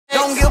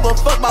don't give a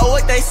fuck about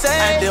what they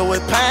say. I deal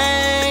with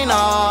pain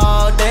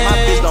all day. My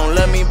bitch don't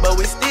love me, but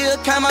we still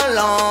came a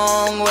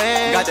long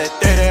way. Got that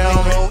 30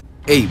 on me.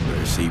 Hey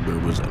bro,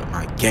 what's up?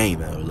 My game,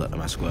 man. What's up?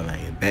 My squad,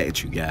 man. Back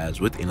at you guys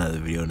with another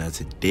video. Now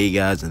today,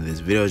 guys, in this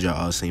video, y'all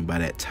all seen by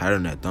that title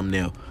and that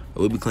thumbnail, I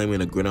will be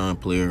claiming a Gridiron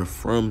player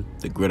from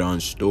the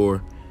Gridiron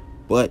store.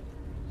 But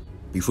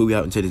before we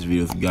hop into this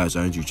video, if you guys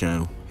are into your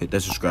channel, hit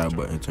that subscribe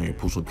button, turn your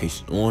post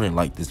notifications on, and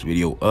like this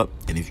video up.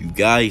 And if you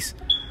guys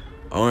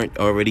aren't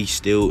already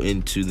still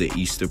into the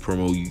Easter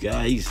promo, you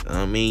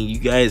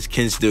guys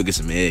can still get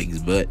some eggs,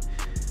 but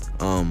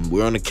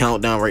we're on the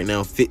countdown right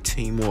now,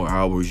 15 more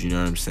hours, you know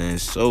what I'm saying?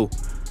 So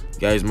you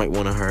guys might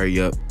want to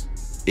hurry up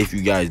if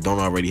you guys don't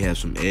already have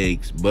some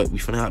eggs. But we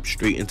finna hop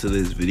straight into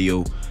this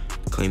video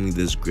claiming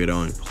this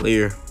Gridiron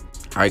player,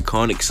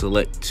 iconic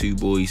select 2,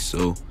 boys.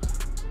 So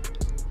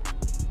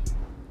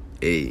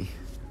hey,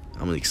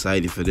 I'm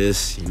excited for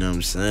this, you know what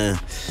I'm saying?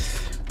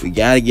 We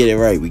gotta get it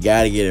right, you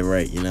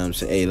know what I'm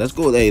saying? Hey, let's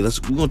go. Hey, we're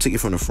gonna take it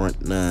from the front.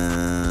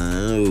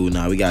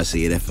 Nah, we gotta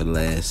save that for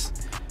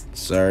last.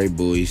 Sorry,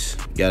 boys,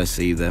 gotta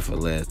save that for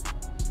last.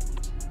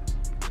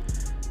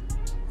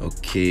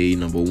 Okay,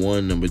 number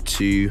 1, number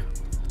 2,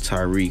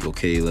 Tyreek.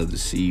 Okay, love to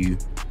see you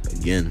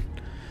again,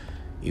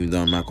 even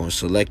though I'm not gonna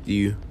select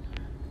you.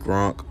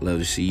 Gronk, love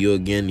to see you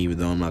again, even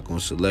though I'm not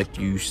gonna select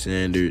you.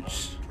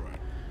 Sanders.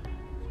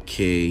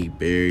 Okay,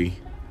 Barry.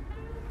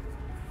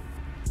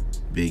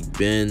 Big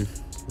Ben,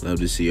 love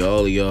to see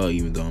all of y'all,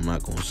 even though I'm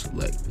not gonna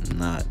select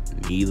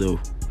neither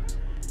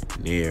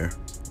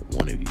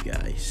one of you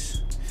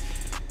guys.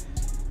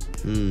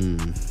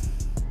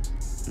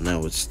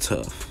 Now it's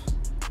tough.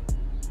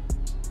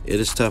 It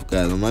is tough,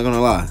 guys. I'm not gonna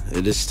lie.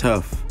 It is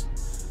tough.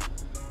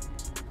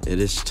 It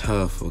is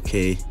tough,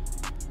 okay?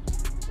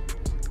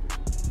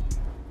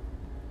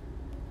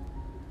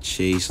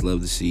 Chase,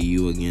 love to see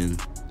you again.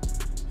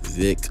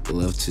 Vic,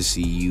 love to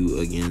see you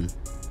again.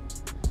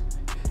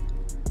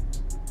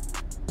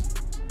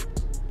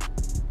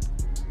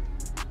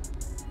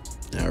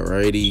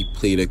 Alrighty,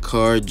 play the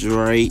cards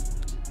right.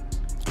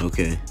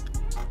 Okay,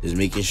 just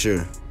making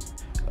sure.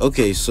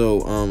 Okay, so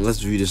let's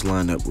view this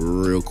lineup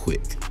real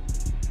quick.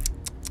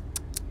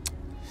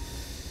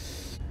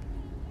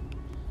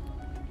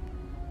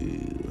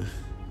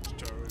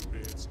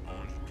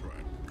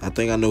 I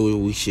think I know what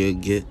we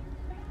should get.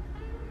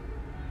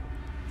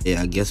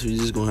 Yeah, I guess we're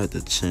just gonna have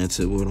to chance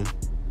it with him.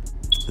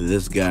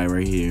 This guy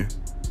right here.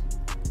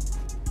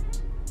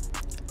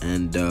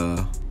 And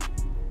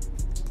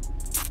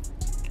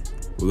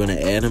we're gonna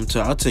add him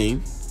to our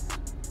team.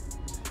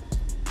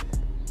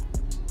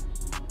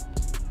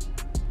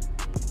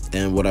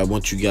 And what I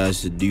want you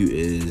guys to do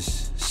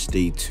is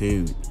stay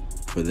tuned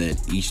for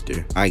that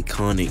Easter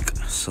iconic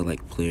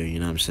select player, you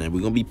know what I'm saying?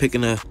 We're gonna be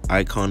picking a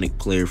iconic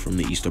player from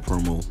the Easter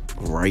promo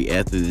right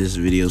after this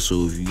video.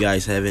 So if you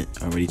guys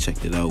haven't already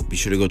checked it out, be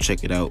sure to go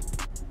check it out.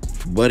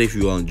 But if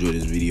you all enjoyed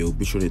this video,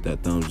 be sure to hit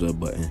that thumbs up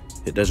button,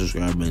 hit that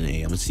subscribe button.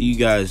 Hey, I'm gonna see you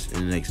guys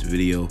in the next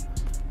video.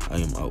 I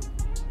am out.